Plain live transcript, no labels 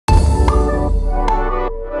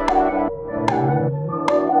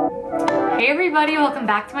everybody, welcome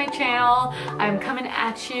back to my channel. I'm coming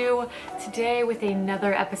at you today with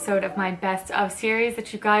another episode of my best of series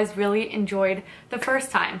that you guys really enjoyed the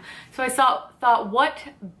first time. So I thought what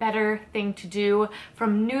better thing to do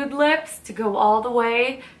from nude lips to go all the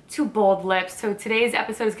way to bold lips. So today's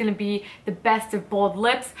episode is going to be the best of bold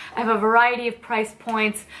lips. I have a variety of price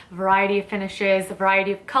points, a variety of finishes, a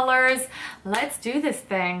variety of colors. Let's do this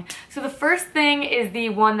thing. So the first thing is the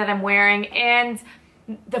one that I'm wearing, and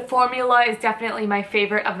the formula is definitely my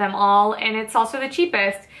favorite of them all, and it's also the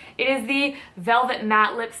cheapest. It is the Velvet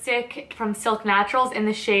Matte Lipstick from Silk Naturals in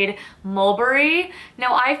the shade Mulberry.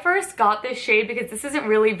 Now, I first got this shade because this isn't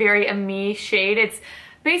really very a me shade. It's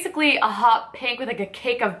basically a hot pink with like a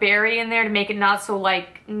cake of berry in there to make it not so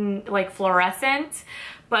like fluorescent,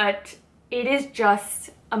 but it is just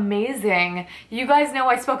amazing. You guys know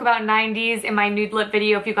I spoke about 90s in my nude lip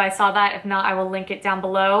video if you guys saw that. If not, I will link it down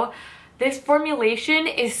below. This formulation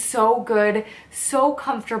is so good, so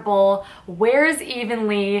comfortable, wears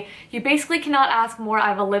evenly. You basically cannot ask more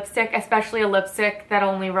out of a lipstick, especially a lipstick that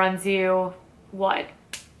only runs you, what,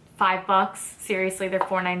 $5? Seriously, they're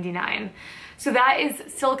 $4.99. So that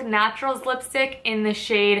is Silk Naturals lipstick in the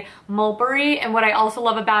shade Mulberry, and what I also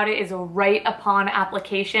love about it is right upon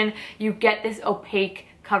application, you get this opaque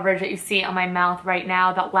coverage that you see on my mouth right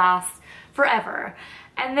now that lasts forever.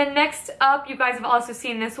 And then next up, you guys have also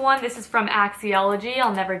seen this one. This is from AXIOLOGY.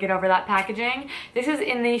 I'll never get over that packaging. This is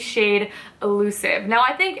in the shade Elusive. Now,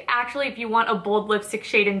 I think actually if you want a bold lipstick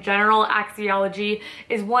shade in general, AXIOLOGY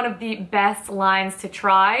is one of the best lines to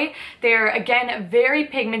try. They're, again, very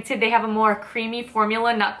pigmented. They have a more creamy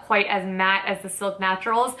formula, not quite as matte as the Silk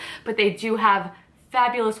Naturals, but they do have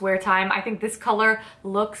fabulous wear time. I think this color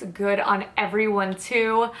looks good on everyone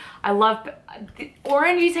too. I love the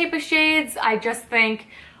orangey type of shades. I just think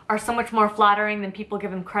are so much more flattering than people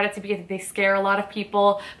give them credit to because they scare a lot of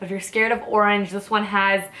people. But if you're scared of orange, this one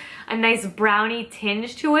has a nice brownie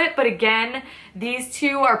tinge to it. But again, these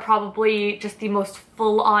two are probably just the most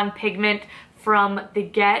full-on pigment from the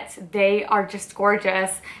get. They are just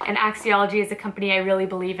gorgeous, and AXIOLOGY is a company I really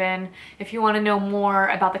believe in. If you want to know more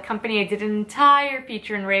about the company, I did an entire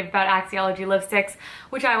feature and rave about AXIOLOGY lipsticks,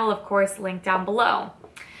 which I will of course link down below.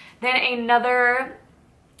 Then another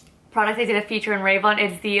product I did a feature and rave on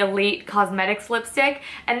is the Elate Cosmetics Lipstick,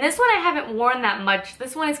 and this one I haven't worn that much.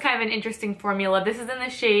 This one is kind of an interesting formula. This is in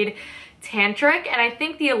the shade Tantric, and I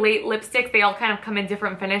think the Elate lipsticks, they all kind of come in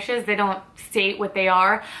different finishes. They don't state what they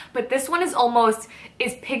are, but this one is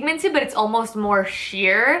pigmented, but it's almost more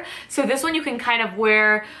sheer. So this one you can kind of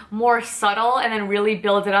wear more subtle and then really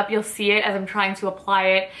build it up. You'll see it as I'm trying to apply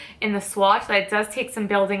it in the swatch, that it does take some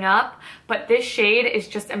building up, but this shade is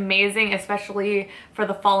just amazing, especially for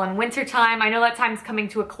the fall and winter time. I know that time's coming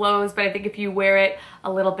to a close, but I think if you wear it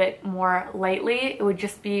a little bit more lightly, it would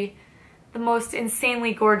just be the most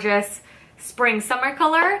insanely gorgeous spring summer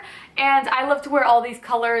color. And I love to wear all these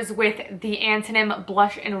colors with the Antonym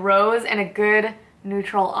blush and rose and a good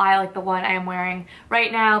neutral eye like the one I am wearing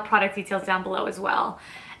right now. Product details down below as well.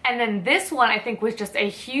 And then this one I think was just a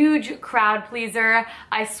huge crowd pleaser.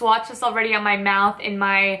 I swatched this already on my mouth in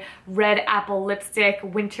my Red Apple Lipstick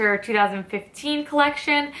Winter 2015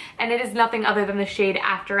 collection, and it is nothing other than the shade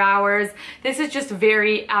After Hours. This is just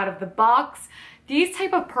very out of the box. These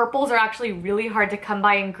type of purples are actually really hard to come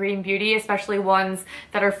by in Green Beauty, especially ones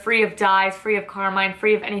that are free of dyes, free of carmine,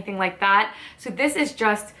 free of anything like that. So this is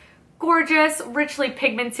just gorgeous, richly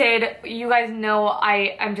pigmented. You guys know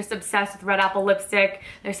I'm just obsessed with Red Apple lipstick.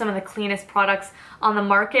 They're some of the cleanest products on the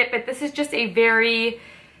market, but this is just it's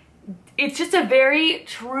just a very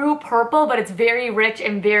true purple, but it's very rich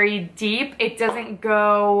and very deep. It doesn't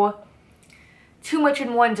go too much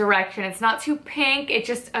in one direction. It's not too pink. It's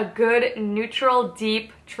just a good neutral,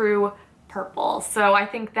 deep, true purple. So I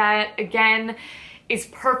think that, again, is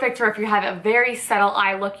perfect for if you have a very subtle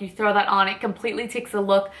eye look, you throw that on, it completely takes the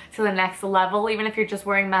look to the next level. Even if you're just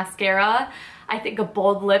wearing mascara, I think a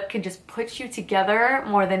bold lip can just put you together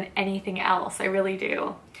more than anything else. I really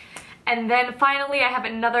do. And then finally, I have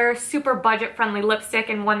another super budget-friendly lipstick,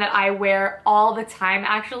 and one that I wear all the time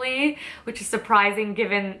actually, which is surprising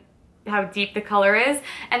given how deep the color is.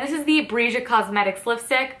 And this is the Brija Cosmetics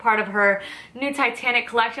Lipstick, part of her new Titanic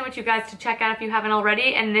collection, which you guys should check out if you haven't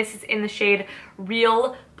already. And this is in the shade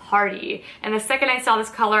Real Party. And the second I saw this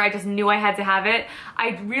color, I just knew I had to have it.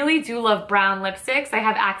 I really do love brown lipsticks. I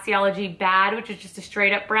have AXIOLOGY Bad, which is just a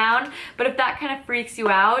straight up brown. But if that kind of freaks you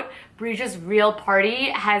out, Brija's Real Party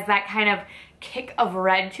has that kind of kick of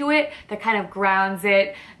red to it that kind of grounds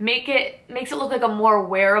it, makes it look like a more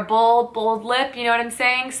wearable bold lip, you know what I'm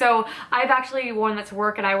saying? So I've actually worn that to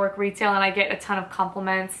work, and I work retail, and I get a ton of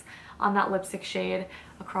compliments on that lipstick shade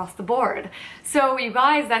across the board. So you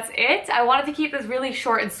guys, that's it. I wanted to keep this really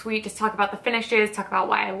short and sweet, just talk about the finishes, talk about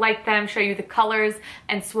why I like them, show you the colors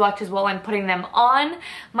and swatches while I'm putting them on.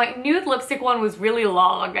 My nude lipstick one was really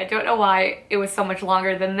long. I don't know why it was so much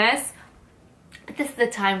longer than this. But this is the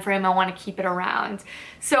time frame I want to keep it around.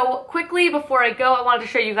 So quickly before I go, I wanted to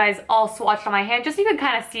show you guys all swatched on my hand just so you can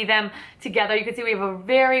kind of see them together. You can see we have a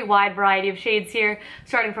very wide variety of shades here,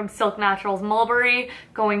 starting from Silk Naturals Mulberry,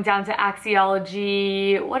 going down to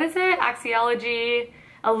AXIOLOGY, what is it? AXIOLOGY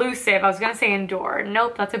Elusive. I was gonna say Endure.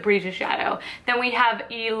 Nope, that's a Brija shadow. Then we have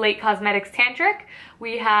Elate Cosmetics Tantric.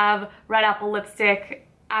 We have Red Apple Lipstick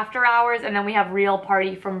After Hours, and then we have Real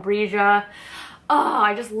Party from Brija. Oh,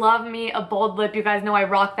 I just love me a bold lip. You guys know I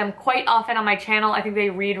rock them quite often on my channel. I think they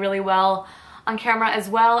read really well on camera as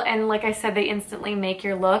well. And like I said, they instantly make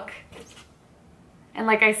your look.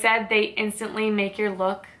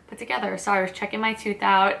 Put together. Sorry, I was checking my tooth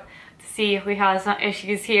out to see if we have some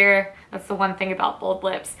issues here. That's the one thing about bold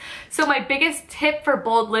lips. So my biggest tip for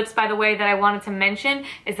bold lips, by the way, that I wanted to mention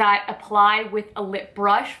is that apply with a lip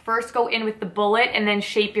brush. First go in with the bullet and then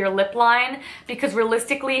shape your lip line, because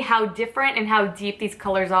realistically how different and how deep these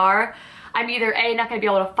colors are, I'm either A, not gonna be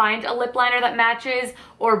able to find a lip liner that matches,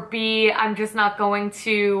 or B, I'm just not going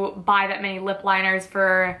to buy that many lip liners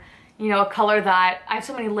for, you know, a color that, I have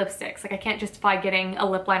so many lipsticks, like I can't justify getting a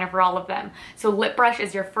lip liner for all of them. So lip brush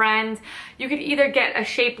is your friend. You could either get a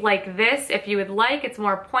shape like this if you would like, it's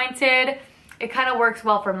more pointed. It kind of works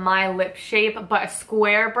well for my lip shape, but a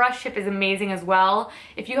square brush tip is amazing as well.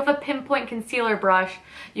 If you have a pinpoint concealer brush,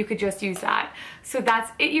 you could just use that. So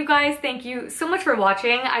that's it, you guys. Thank you so much for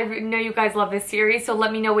watching. I know you guys love this series, so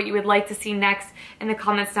let me know what you would like to see next in the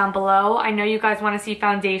comments down below. I know you guys want to see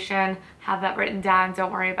foundation. Have that written down,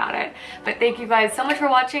 don't worry about it. But thank you guys so much for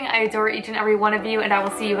watching. I adore each and every one of you, and I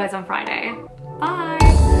will see you guys on Friday. Bye!